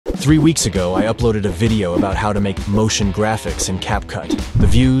3 weeks ago, I uploaded a video about how to make motion graphics in CapCut. The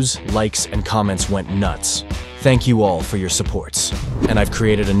views, likes, and comments went nuts. Thank you all for your supports. And I've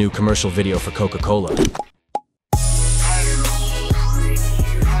created a new commercial video for Coca Cola.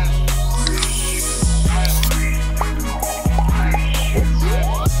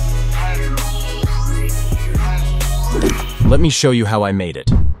 Let me show you how I made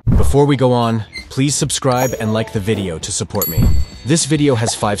it. Before we go on, please subscribe and like the video to support me. This video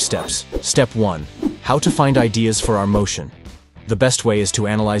has 5 steps. Step 1. How to find ideas for our motion. The best way is to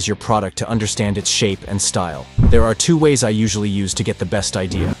analyze your product to understand its shape and style. There are 2 ways I usually use to get the best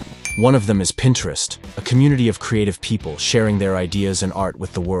idea. One of them is Pinterest, a community of creative people sharing their ideas and art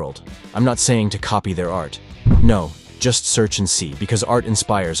with the world. I'm not saying to copy their art. No, just search and see, because art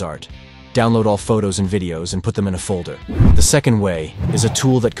inspires art. Download all photos and videos and put them in a folder. The second way is a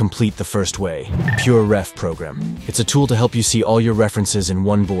tool that completes the first way, Pure Ref program. It's a tool to help you see all your references in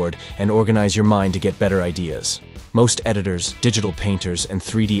one board and organize your mind to get better ideas. Most editors, digital painters, and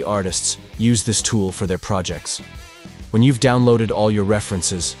 3D artists use this tool for their projects. When you've downloaded all your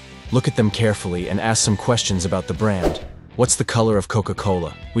references, look at them carefully and ask some questions about the brand. What's the color of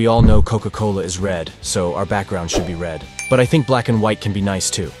Coca-Cola? We all know Coca-Cola is red, so our background should be red. But I think black and white can be nice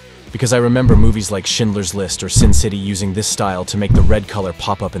too, because I remember movies like Schindler's List or Sin City using this style to make the red color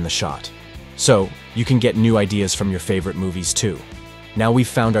pop up in the shot. So, you can get new ideas from your favorite movies too. Now we've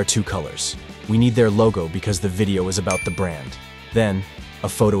found our 2 colors. We need their logo because the video is about the brand. Then, a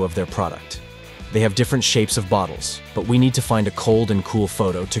photo of their product. They have different shapes of bottles, but we need to find a cold and cool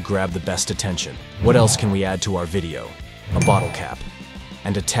photo to grab the best attention. What else can we add to our video? A bottle cap.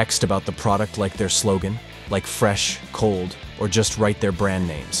 And a text about the product, like their slogan, like fresh, cold, or just write their brand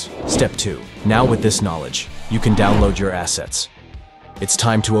names. Step 2. Now with this knowledge, you can download your assets. It's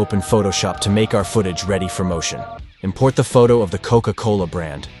time to open Photoshop to make our footage ready for motion. Import the photo of the Coca-Cola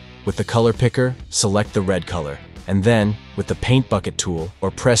brand. With the color picker, select the red color. And then, with the paint bucket tool,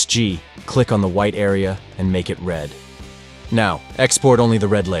 or press G, click on the white area and make it red. Now, export only the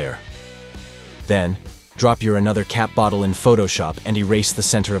red layer. Then, drop your another cap bottle in Photoshop and erase the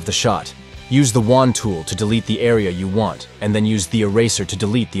center of the shot. Use the wand tool to delete the area you want, and then use the eraser to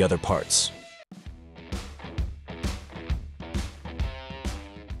delete the other parts.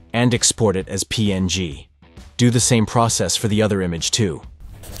 And export it as PNG. Do the same process for the other image too.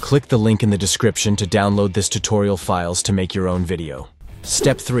 Click the link in the description to download this tutorial files to make your own video.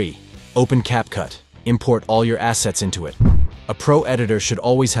 Step 3. Open CapCut. Import all your assets into it. A pro editor should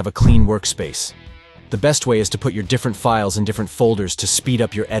always have a clean workspace. The best way is to put your different files in different folders to speed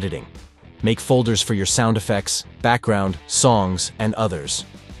up your editing. Make folders for your sound effects, background, songs, and others.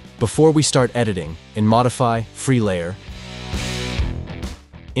 Before we start editing, in Modify, Free Layer,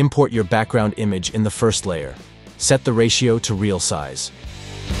 import your background image in the first layer. Set the ratio to real size.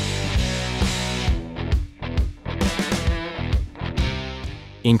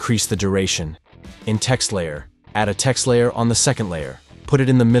 Increase the duration. In Text Layer, add a text layer on the second layer. Put it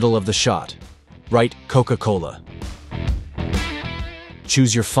in the middle of the shot. Write Coca-Cola.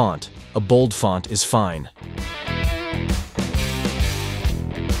 Choose your font. A bold font is fine.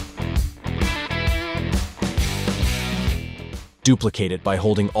 Duplicate it by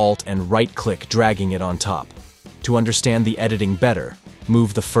holding Alt and right-click, dragging it on top. To understand the editing better,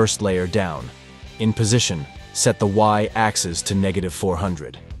 move the first layer down. In position, set the Y-axis to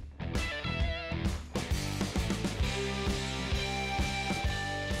 -400.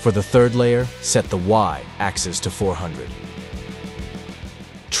 For the third layer, set the Y-axis to 400.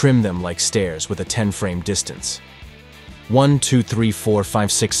 Trim them like stairs with a 10-frame distance. 1, 2, 3, 4,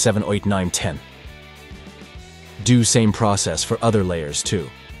 5, 6, 7, 8, 9, 10. Do same process for other layers too.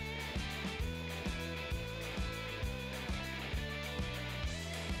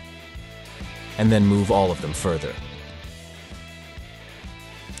 And then move all of them further.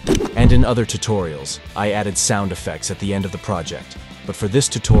 And in other tutorials, I added sound effects at the end of the project. But for this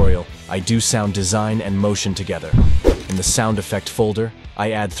tutorial, I do sound design and motion together. In the sound effect folder,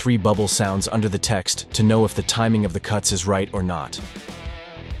 I add 3 bubble sounds under the text to know if the timing of the cuts is right or not.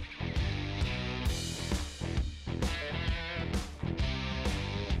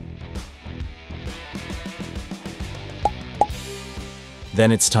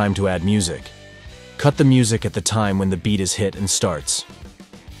 Then it's time to add music. Cut the music at the time when the beat is hit and starts.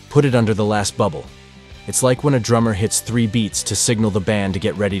 Put it under the last bubble. It's like when a drummer hits 3 beats to signal the band to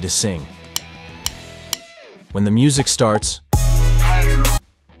get ready to sing. When the music starts,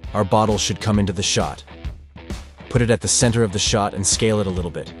 our bottle should come into the shot. Put it at the center of the shot and scale it a little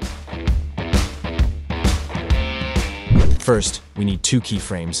bit. First, we need 2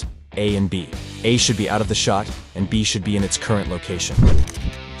 keyframes, A and B. A should be out of the shot, and B should be in its current location.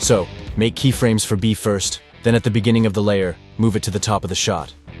 So, make keyframes for B first, then at the beginning of the layer, move it to the top of the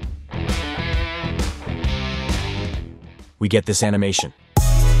shot. We get this animation.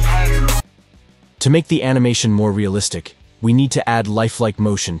 To make the animation more realistic, we need to add lifelike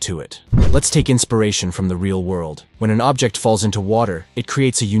motion to it. Let's take inspiration from the real world. When an object falls into water, it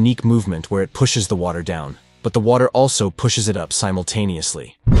creates a unique movement where it pushes the water down, but the water also pushes it up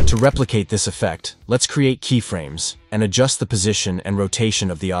simultaneously. To replicate this effect, let's create keyframes and adjust the position and rotation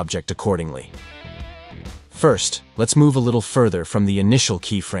of the object accordingly. First, let's move a little further from the initial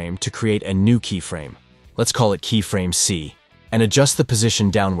keyframe to create a new keyframe. Let's call it keyframe C, and adjust the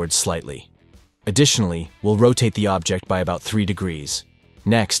position downwards slightly. Additionally, we'll rotate the object by about 3 degrees.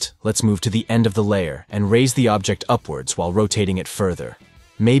 Next, let's move to the end of the layer and raise the object upwards while rotating it further,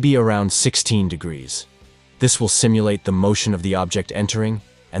 maybe around 16 degrees. This will simulate the motion of the object entering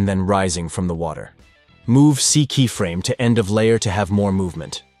and then rising from the water. Move C keyframe to end of layer to have more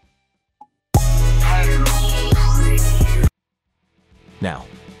movement. Now,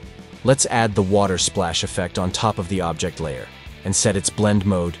 let's add the water splash effect on top of the object layer and set its blend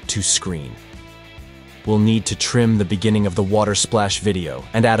mode to screen. We'll need to trim the beginning of the water splash video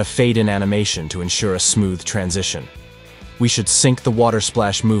and add a fade-in animation to ensure a smooth transition. We should sync the water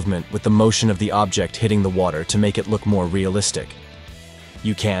splash movement with the motion of the object hitting the water to make it look more realistic.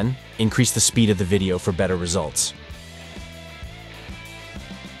 You can increase the speed of the video for better results.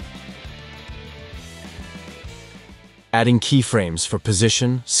 Adding keyframes for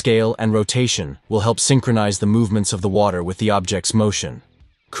position, scale, and rotation will help synchronize the movements of the water with the object's motion.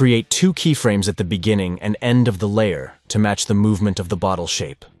 Create 2 keyframes at the beginning and end of the layer to match the movement of the bottle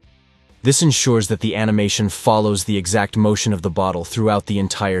shape. This ensures that the animation follows the exact motion of the bottle throughout the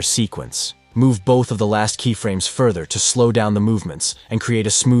entire sequence. Move both of the last keyframes further to slow down the movements and create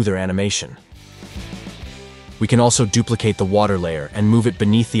a smoother animation. We can also duplicate the water layer and move it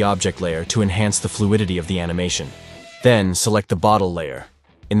beneath the object layer to enhance the fluidity of the animation. Then select the bottle layer.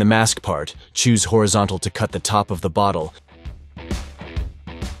 In the mask part, choose horizontal to cut the top of the bottle,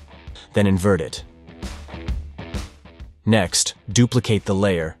 then invert it. Next, duplicate the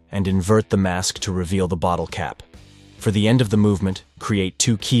layer and invert the mask to reveal the bottle cap. For the end of the movement, create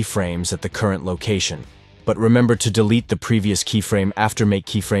 2 keyframes at the current location, but remember to delete the previous keyframe after make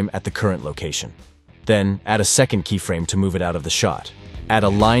keyframe at the current location. Then, add a second keyframe to move it out of the shot. Add a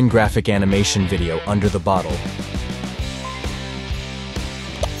line graphic animation video under the bottle.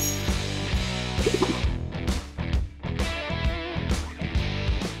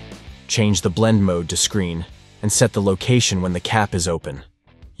 Change the blend mode to screen, and set the location when the cap is open.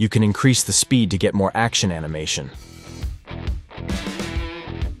 You can increase the speed to get more action animation.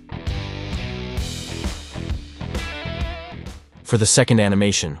 For the second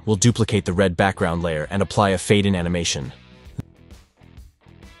animation, we'll duplicate the red background layer and apply a fade-in animation.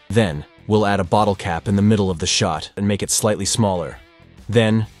 Then, we'll add a bottle cap in the middle of the shot and make it slightly smaller.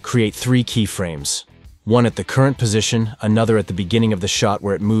 Then, create 3 keyframes. One at the current position, another at the beginning of the shot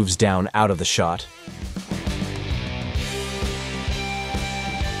where it moves down out of the shot.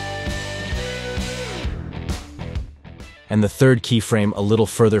 And the third keyframe a little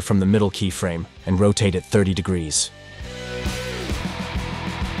further from the middle keyframe and rotate it 30 degrees.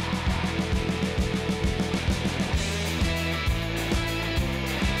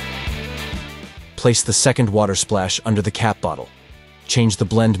 Place the second water splash under the cap bottle. Change the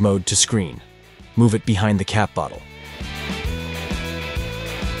blend mode to screen. Move it behind the cap bottle.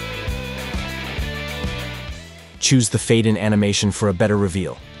 Choose the fade-in animation for a better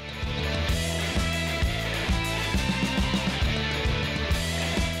reveal.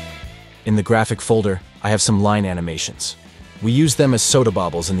 In the graphic folder, I have some line animations. We use them as soda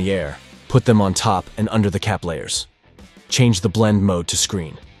bubbles in the air. Put them on top and under the cap layers. Change the blend mode to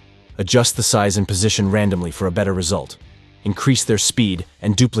screen. Adjust the size and position randomly for a better result. Increase their speed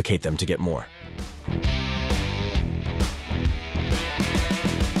and duplicate them to get more.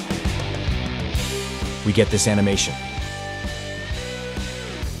 We get this animation.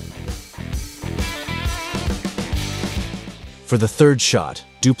 For the third shot,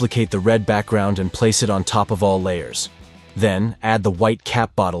 duplicate the red background and place it on top of all layers. Then, add the white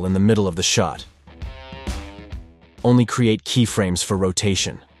cap bottle in the middle of the shot. Only create keyframes for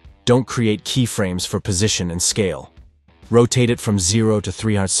rotation. Don't create keyframes for position and scale. Rotate it from 0 to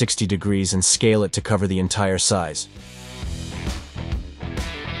 360 degrees and scale it to cover the entire size.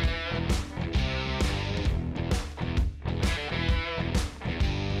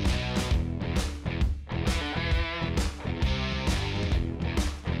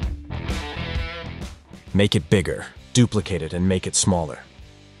 Make it bigger, duplicate it, and make it smaller.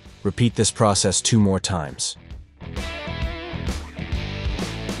 Repeat this process 2 more times.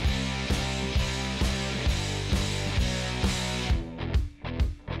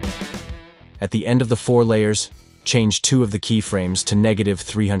 At the end of the 4 layers, change 2 of the keyframes to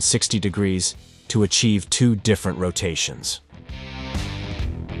 -360 degrees to achieve 2 different rotations.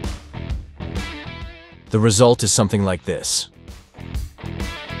 The result is something like this.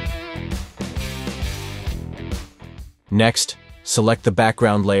 Next, select the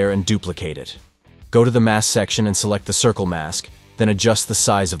background layer and duplicate it. Go to the mask section and select the circle mask, then adjust the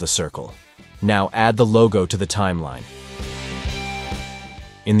size of the circle. Now add the logo to the timeline.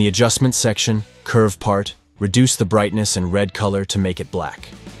 In the adjustment section, curve part, reduce the brightness and red color to make it black.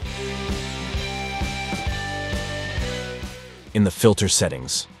 In the filter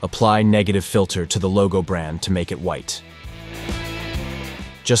settings, apply negative filter to the logo brand to make it white.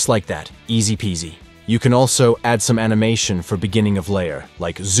 Just like that, easy peasy. You can also add some animation for beginning of layer,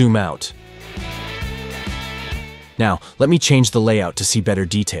 like zoom out. Now, let me change the layout to see better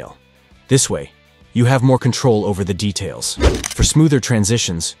detail. This way, you have more control over the details. For smoother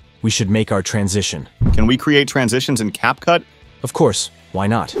transitions, we should make our transition. Can we create transitions in CapCut? Of course, why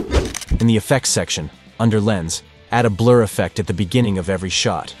not? In the effects section, under lens, add a blur effect at the beginning of every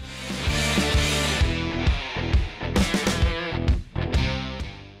shot.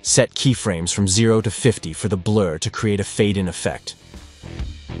 Set keyframes from 0 to 50 for the blur to create a fade-in effect.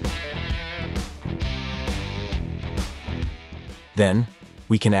 Then,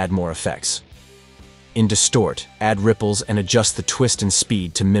 we can add more effects. In Distort, add ripples and adjust the twist and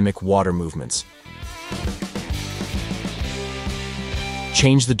speed to mimic water movements.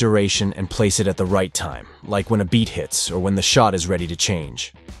 Change the duration and place it at the right time, like when a beat hits or when the shot is ready to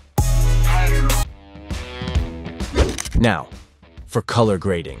change. Now, for color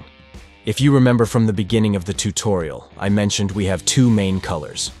grading. If you remember from the beginning of the tutorial, I mentioned we have 2 main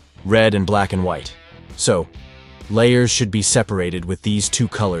colors, red and black and white. So, layers should be separated with these 2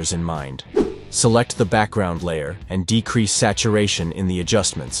 colors in mind. Select the background layer and decrease saturation in the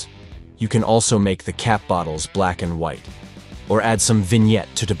adjustments. You can also make the cap bottles black and white, or add some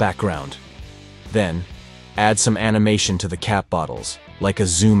vignette to the background. Then, add some animation to the cap bottles, like a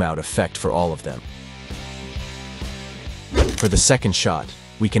zoom out effect for all of them. For the second shot,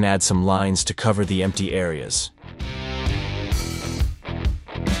 we can add some lines to cover the empty areas.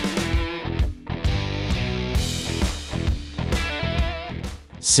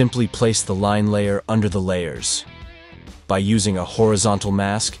 Simply place the line layer under the layers. By using a horizontal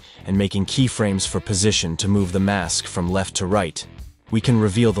mask and making keyframes for position to move the mask from left to right, we can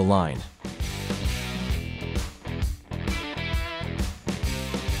reveal the line.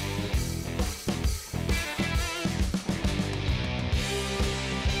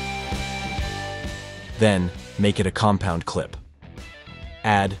 Then, make it a compound clip.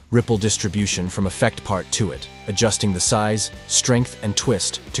 Add ripple distribution from effect part to it, adjusting the size, strength, and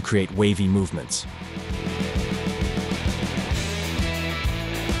twist to create wavy movements.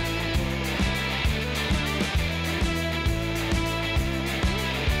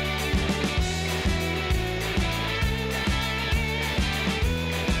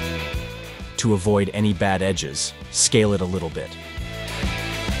 To avoid any bad edges, scale it a little bit.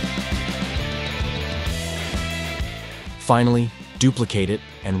 Finally, duplicate it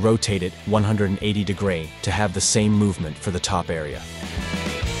and rotate it 180 degrees to have the same movement for the top area.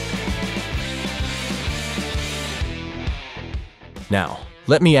 Now,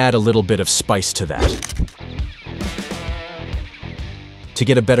 let me add a little bit of spice to that. To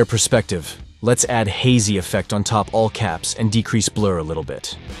get a better perspective, let's add hazy effect on top all caps and decrease blur a little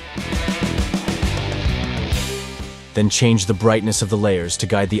bit. Then change the brightness of the layers to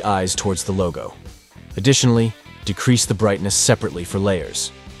guide the eyes towards the logo. Additionally, decrease the brightness separately for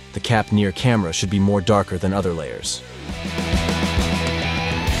layers. The cap near camera should be more darker than other layers.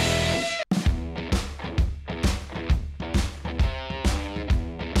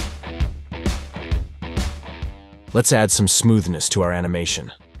 Let's add some smoothness to our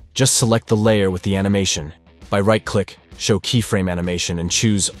animation. Just select the layer with the animation. By right-click, show keyframe animation and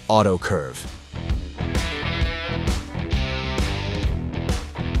choose Auto Curve.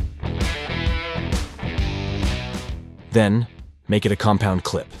 Then, make it a compound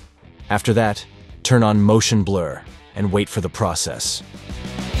clip. After that, turn on Motion Blur and wait for the process.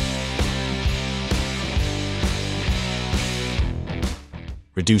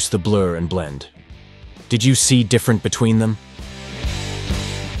 Reduce the blur and blend. Did you see different between them?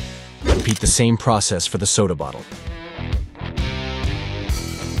 Repeat the same process for the soda bottle.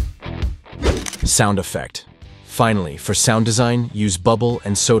 Sound effect. Finally, for sound design, use bubble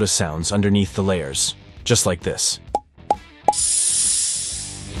and soda sounds underneath the layers, just like this.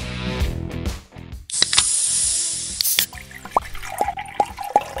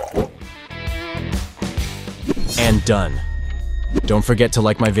 And done. Don't forget to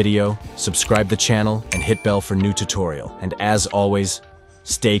like my video, subscribe the channel, and hit bell for new tutorial. And as always,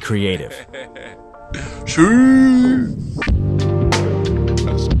 stay creative. Shoo!